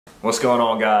What's going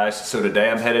on, guys? So today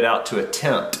I'm headed out to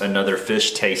attempt another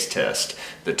fish taste test.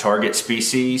 The target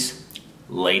species,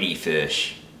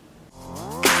 ladyfish.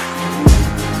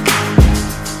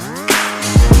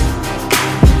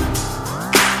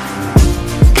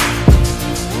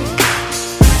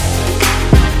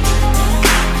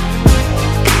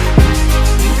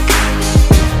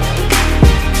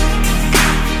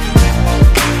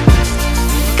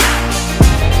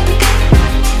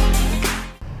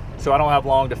 So I don't have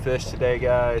long to fish today,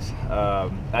 guys.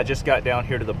 I just got down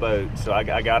here to the boat, so I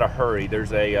gotta hurry.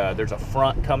 There's a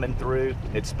front coming through.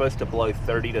 It's supposed to blow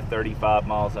 30 to 35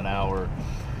 miles an hour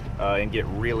and get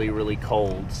really, really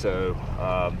cold. So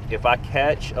if I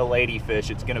catch a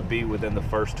ladyfish, it's gonna be within the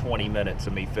first 20 minutes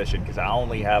of me fishing, because I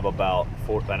only have about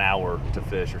an hour to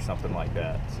fish or something like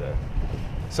that.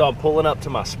 So I'm pulling up to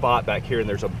my spot back here, and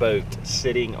there's a boat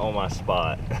sitting on my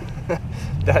spot.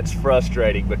 That's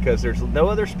frustrating because there's no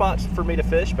other spots for me to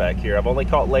fish back here. I've only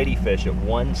caught ladyfish at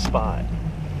one spot.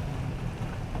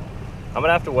 I'm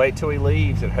gonna have to wait till he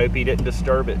leaves and hope he didn't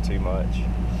disturb it too much.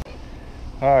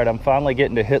 All right, I'm finally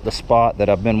getting to hit the spot that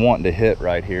I've been wanting to hit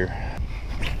right here.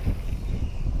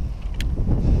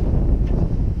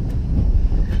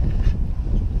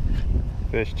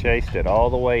 Fish chased it all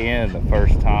the way in the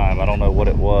first time. I don't know what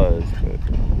it was, but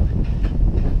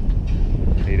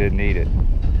he didn't eat it.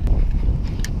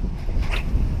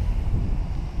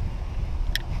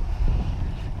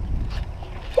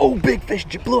 Oh, big fish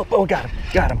blew up. Oh, got him.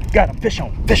 Fish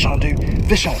on, dude.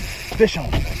 Fish on.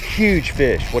 Huge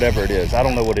fish, whatever it is. I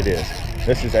don't know what it is.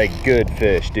 This is a good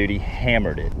fish, dude. He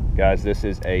hammered it. Guys, this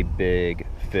is a big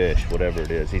fish, whatever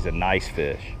it is. He's a nice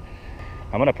fish.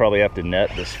 I'm gonna probably have to net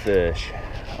this fish.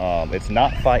 It's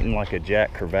not fighting like a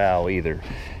jack crevalle either.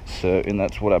 And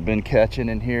that's what I've been catching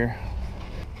in here.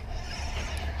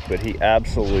 But he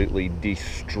absolutely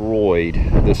destroyed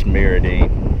this Meridine.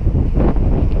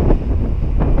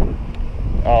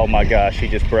 Oh my gosh, he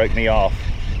just broke me off.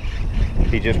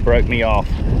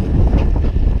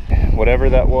 Whatever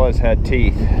that was had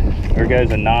teeth. There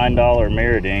goes a $9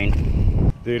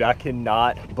 Meridine. Dude, I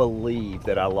cannot believe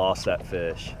that I lost that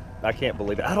fish. I can't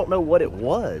believe it. I don't know what it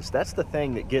was. That's the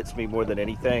thing that gets me more than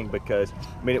anything, because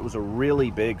I mean, it was a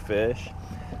really big fish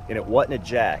and it wasn't a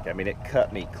jack. I mean, it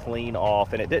cut me clean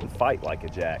off and it didn't fight like a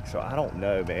jack. So I don't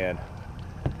know, man.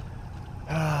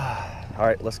 All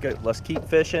right, let's go. Let's keep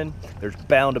fishing. There's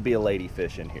bound to be a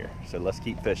ladyfish in here, so let's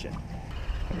keep fishing.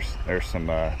 There's some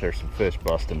fish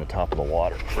busting the top of the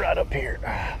water right up here.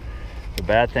 The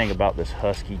bad thing about this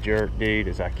husky jerk, dude,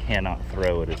 is I cannot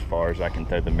throw it as far as I can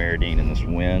throw the Meridine in this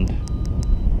wind.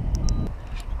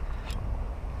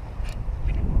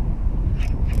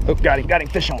 Oh, got him.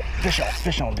 Fish on,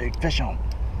 dude. Fish on.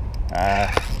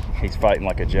 He's fighting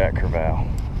like a jack crevalle.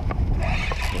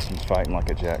 This one's fighting like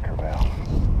a jack crevalle.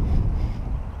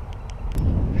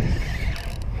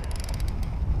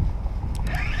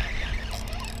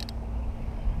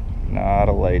 Not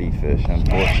a ladyfish,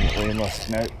 unfortunately, unless,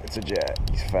 no, it's a jack.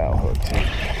 He's foul hooked too.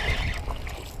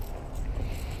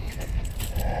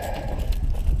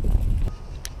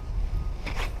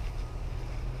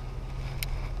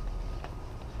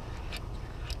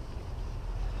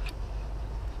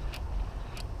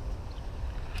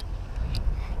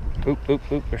 Oop,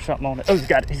 there's something on it. Oh, he's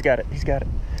got it.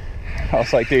 I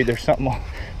was like, dude, there's something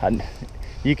on.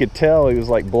 You could tell he was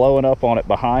like blowing up on it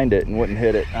behind it and wouldn't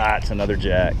hit it. It's another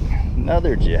jack.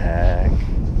 Another jack.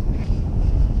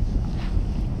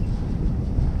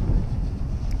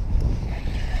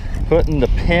 Putting the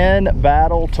pin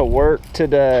battle to work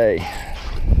today.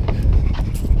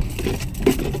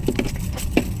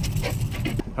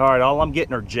 All right, all I'm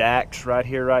getting are jacks right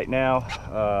here right now.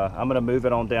 I'm gonna move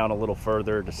it on down a little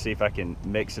further to see if I can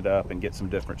mix it up and get some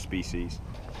different species.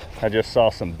 I just saw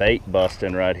some bait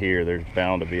busting right here. There's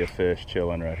bound to be a fish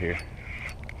chilling right here.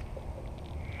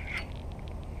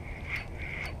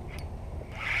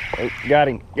 Oh, got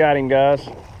him, guys.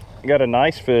 Got a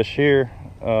nice fish here.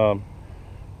 I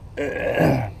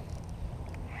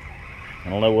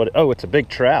don't know what. Oh, it's a big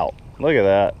trout. Look at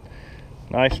that.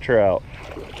 Nice trout.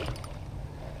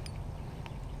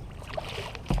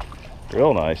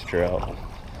 Real nice trout.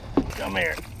 Come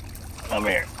here.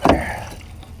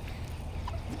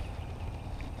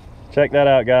 Check that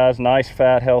out, guys. Nice,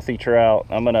 fat, healthy trout.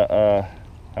 I'm gonna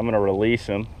release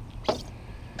him.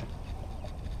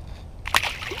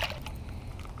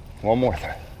 One more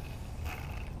throw.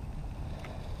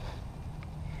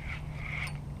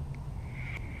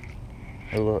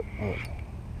 Oh, look.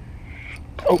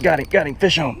 Oh, got him.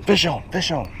 Fish on.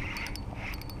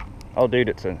 Oh, dude,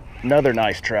 it's another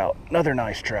nice trout. Look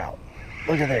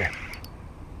at there.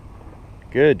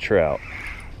 Good trout.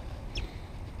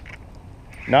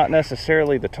 Not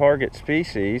necessarily the target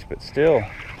species, but still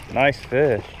nice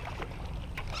fish.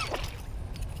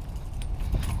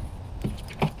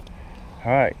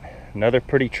 All right, another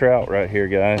pretty trout right here,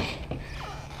 guys.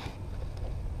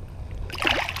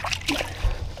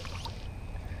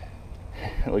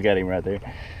 Look at him right there.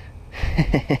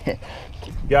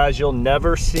 Guys, you'll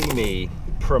never see me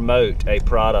promote a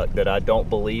product that I don't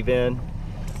believe in,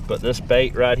 but this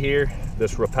bait right here,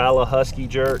 this Rapala Husky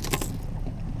Jerk,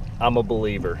 I'm a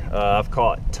believer. I've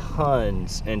caught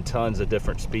tons and tons of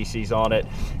different species on it,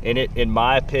 and it, in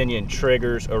my opinion,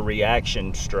 triggers a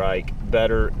reaction strike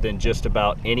better than just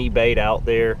about any bait out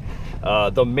there.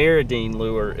 The Miradine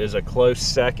lure is a close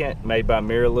second, made by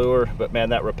Miralure, but man,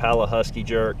 that Rapala Husky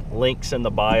Jerk, links in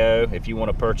the bio if you want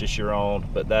to purchase your own,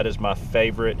 but that is my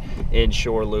favorite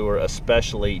inshore lure,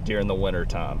 especially during the winter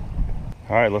time.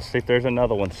 All right, let's see if there's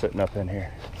another one sitting up in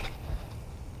here.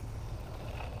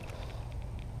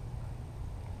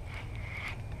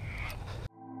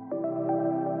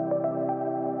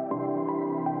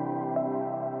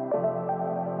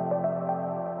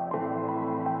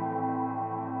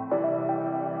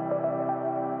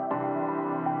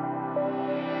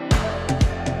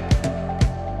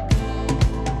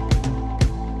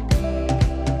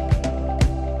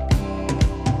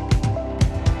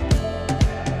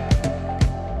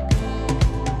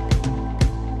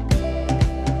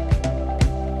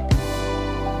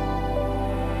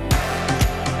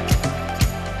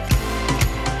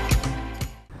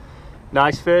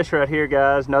 Nice fish right here,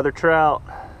 guys. Another trout.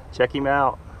 Check him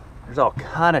out. There's all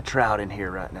kind of trout in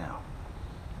here right now.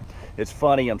 It's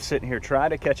funny, I'm sitting here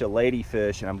trying to catch a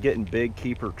ladyfish and I'm getting big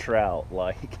keeper trout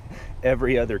like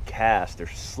every other cast. They're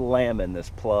slamming this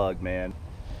plug, man.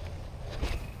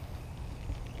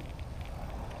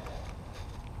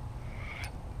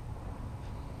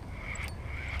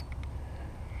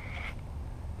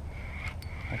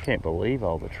 I can't believe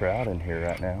all the trout in here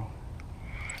right now.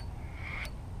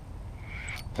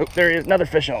 Oh, there he is, another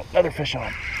fish on, another fish on,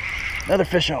 another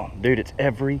fish on. Dude, it's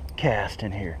every cast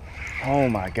in here. Oh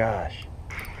my gosh.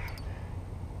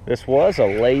 This was a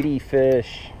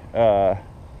ladyfish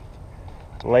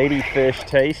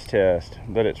taste test,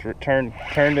 but it's turned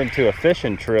into a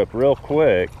fishing trip real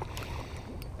quick.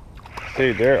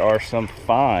 Dude, there are some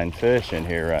fine fish in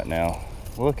here right now.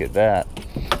 Look at that.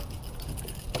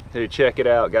 Dude, check it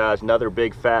out, guys. Another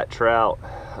big fat trout.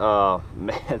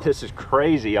 Man, this is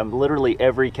crazy. I'm literally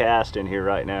every cast in here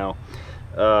right now.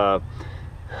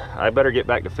 I better get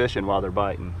back to fishing while they're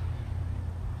biting.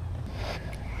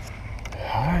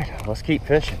 All right, let's keep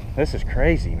fishing. This is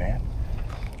crazy, man.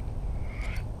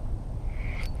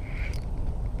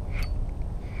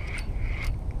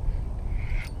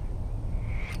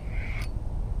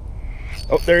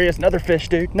 Oh, there he is, another fish,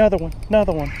 dude. Another one,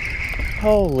 another one.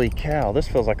 Holy cow, this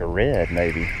feels like a red,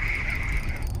 maybe.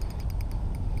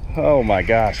 Oh my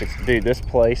gosh, dude, this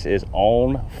place is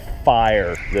on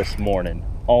fire this morning.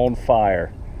 On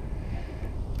fire.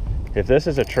 If this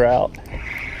is a trout,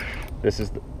 this is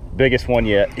the biggest one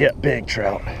yet. Yeah, big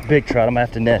trout. Big trout. I'm gonna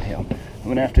have to net him. I'm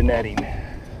gonna have to net him.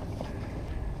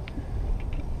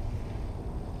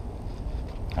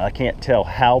 I can't tell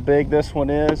how big this one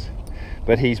is,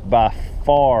 but he's by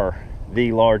far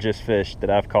the largest fish that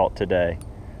I've caught today.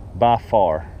 By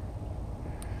far.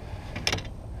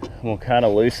 I'm gonna kind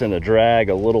of loosen the drag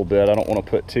a little bit. I don't want to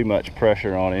put too much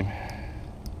pressure on him.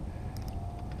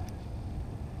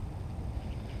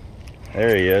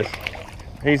 There he is.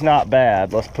 He's not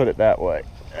bad, let's put it that way.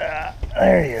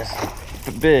 There he is.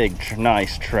 The big,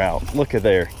 nice trout. Look at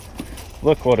there.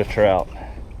 Look what a trout.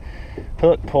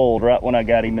 Hook pulled right when I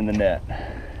got him in the net.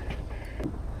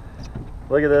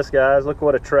 Look at this, guys. Look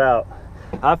what a trout.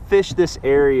 I've fished this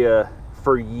area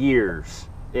for years,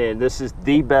 and this is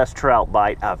the best trout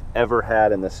bite I've ever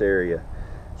had in this area.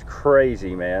 It's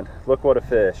crazy, man. Look what a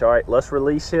fish. All right, let's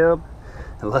release him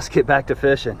and let's get back to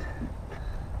fishing.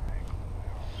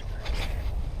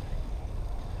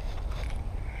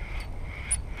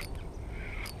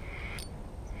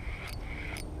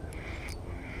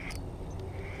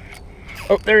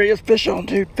 Oh, there he is. Fish on,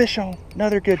 dude. Fish on.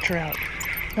 Another good trout.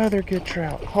 Another good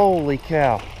trout. Holy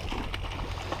cow.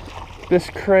 This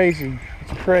is crazy.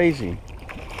 It's crazy.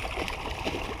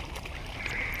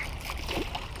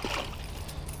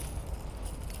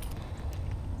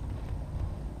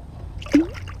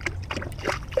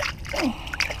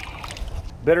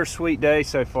 Bittersweet day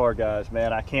so far, guys.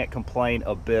 Man, I can't complain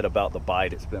a bit about the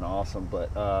bite. It's been awesome,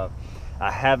 but I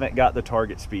haven't got the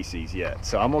target species yet.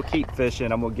 So I'm gonna keep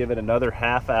fishing. I'm gonna give it another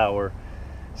half hour,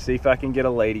 see if I can get a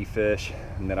ladyfish,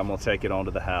 and then I'm gonna take it on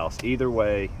to the house. Either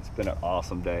way, it's been an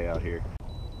awesome day out here.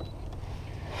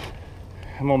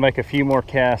 I'm gonna make a few more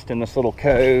casts in this little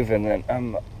cove, and then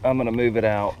I'm gonna move it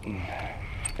out and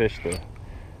fish the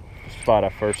spot I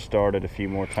first started a few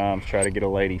more times, try to get a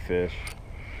ladyfish.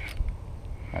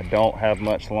 I don't have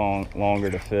much longer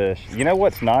to fish. You know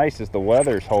what's nice is the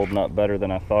weather's holding up better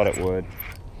than I thought it would.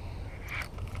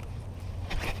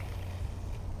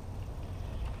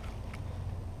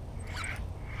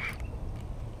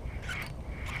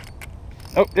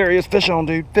 Oh, there he is. Fish on,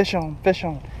 dude. Fish on, fish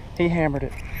on. He hammered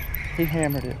it. He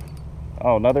hammered it.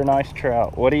 Oh, another nice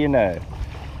trout. What do you know?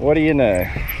 What do you know?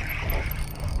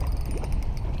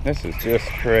 This is just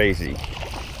crazy.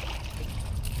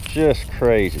 Just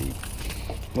crazy.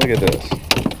 Look at this.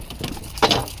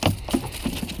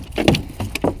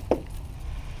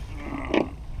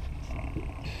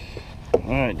 All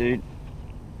right, dude.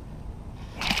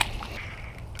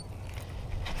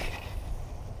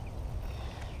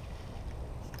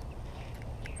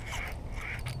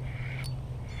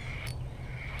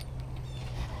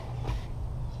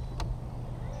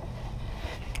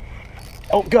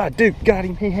 Oh God, dude, got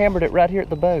him. He hammered it right here at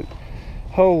the boat.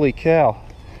 Holy cow.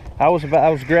 I was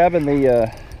grabbing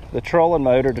the trolling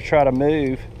motor to try to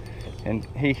move, and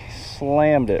he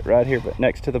slammed it right here but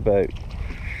next to the boat.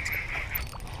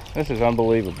 This is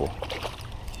unbelievable.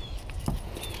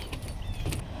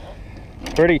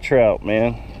 Pretty trout,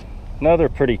 man. Another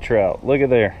pretty trout. Look at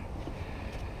there.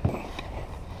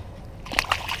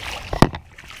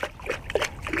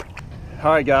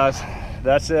 All right, guys.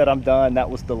 That's it, I'm done.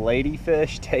 That was the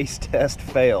ladyfish taste test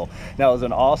fail. Now, it was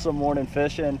an awesome morning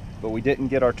fishing, but we didn't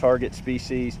get our target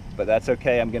species, but that's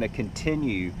okay. I'm gonna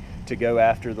continue to go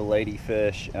after the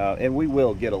ladyfish, and we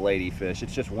will get a ladyfish.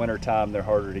 It's just winter time, they're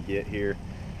harder to get here.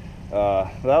 But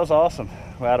that was awesome.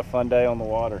 We had a fun day on the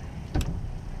water.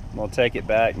 I'm gonna take it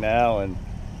back now and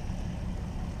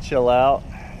chill out,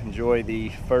 enjoy the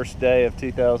first day of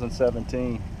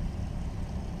 2017.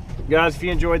 Guys, if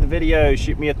you enjoyed the video,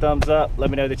 shoot me a thumbs up. Let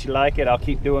me know that you like it. I'll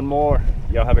keep doing more.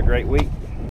 Y'all have a great week.